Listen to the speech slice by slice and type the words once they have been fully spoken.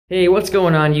Hey, what's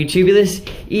going on, YouTube? This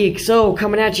EXO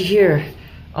coming at you here.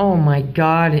 Oh my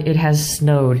god, it has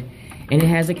snowed. And it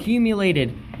has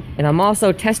accumulated. And I'm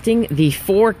also testing the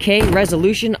 4K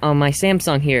resolution on my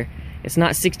Samsung here. It's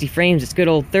not 60 frames, it's good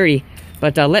old 30.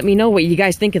 But let me know what you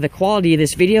guys think of the quality of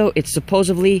this video. It's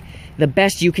supposedly the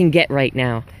best you can get right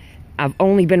now. I've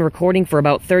only been recording for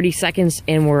about 30 seconds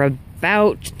and we're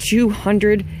about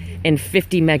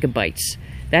 250 megabytes.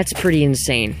 That's pretty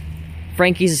insane.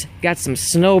 Frankie's got some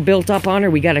snow built up on her.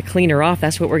 We gotta clean her off.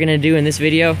 That's what we're gonna do in this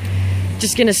video.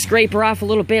 Just gonna scrape her off a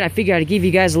little bit. I figured I'd give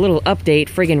you guys a little update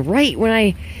friggin' right when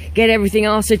I get everything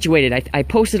all situated. I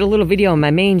posted a little video on my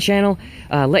main channel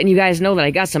letting you guys know that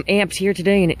I got some amps here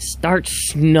today and it starts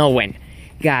snowing.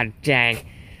 God dang.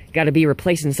 Gotta be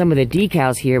replacing some of the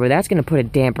decals here, but that's gonna put a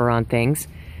damper on things.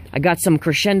 I got some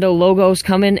Crescendo logos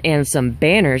coming and some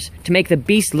banners to make the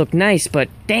beast look nice, but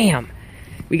damn.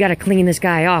 We gotta clean this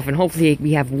guy off, and hopefully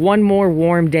we have one more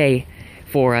warm day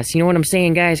for us. You know what I'm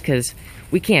saying, guys? Because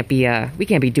we can't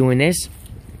be doing this.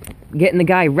 Getting the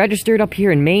guy registered up here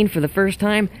in Maine for the first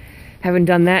time. Haven't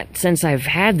done that since I've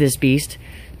had this beast,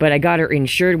 but I got her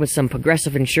insured with some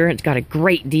Progressive Insurance. Got a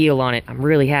great deal on it. I'm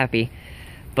really happy.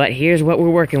 But here's what we're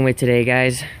working with today,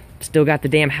 guys. Still got the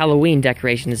damn Halloween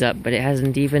decorations up, but it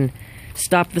hasn't even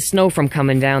stopped the snow from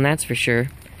coming down, that's for sure.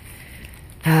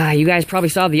 You guys probably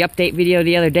saw the update video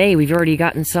the other day. We've already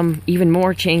gotten some even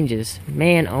more changes.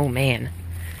 Man, oh man.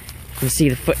 You can see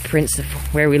the footprints of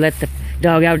where we let the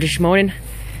dog out this morning.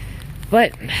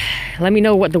 But let me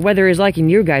know what the weather is like in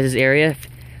your guys' area.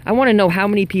 I want to know how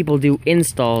many people do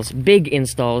installs, big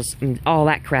installs, and all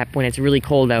that crap when it's really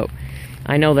cold out.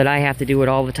 I know that I have to do it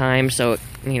all the time, so,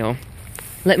 you know,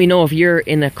 let me know if you're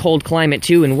in a cold climate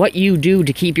too and what you do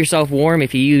to keep yourself warm.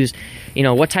 If you use, you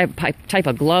know, what type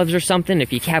of gloves or something.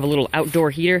 If you have a little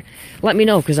outdoor heater, let me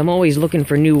know, because I'm always looking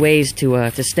for new ways to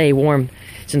stay warm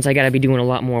since I gotta be doing a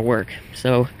lot more work.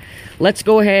 So let's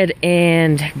go ahead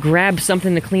and grab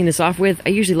something to clean this off with. I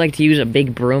usually like to use a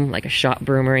big broom, like a shop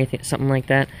broom or anything, something like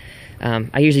that.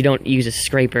 I usually don't use a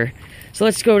scraper. So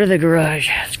let's go to the garage.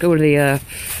 Let's go to the,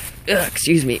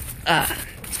 excuse me.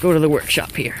 Let's go to the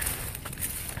workshop here.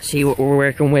 See what we're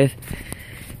working with.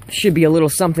 Should be a little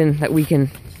something that we can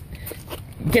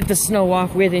get the snow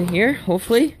off with in here,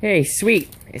 hopefully. Hey, sweet.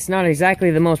 It's not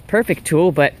exactly the most perfect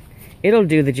tool, but it'll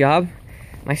do the job.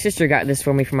 My sister got this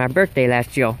for me for my birthday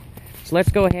last year. So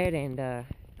let's go ahead and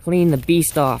clean the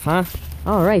beast off, huh?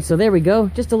 Alright, so there we go.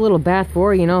 Just a little bath for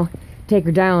her, you know. Take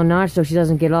her down a notch so she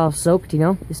doesn't get all soaked, you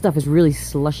know. This stuff is really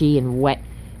slushy and wet,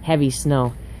 heavy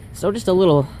snow. So just a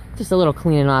little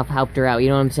cleaning off helped her out, you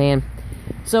know what I'm saying?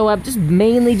 So just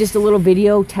mainly just a little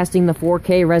video testing the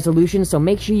 4K resolution, so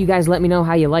make sure you guys let me know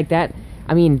how you like that.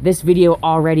 I mean, this video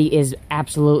already is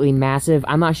absolutely massive.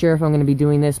 I'm not sure if I'm going to be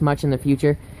doing this much in the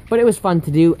future, but it was fun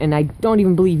to do, and I don't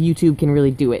even believe YouTube can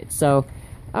really do it. So,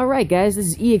 alright guys, this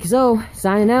is EXO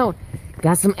signing out.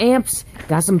 Got some amps,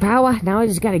 got some power, now I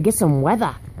just gotta get some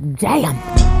weather.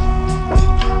 Damn!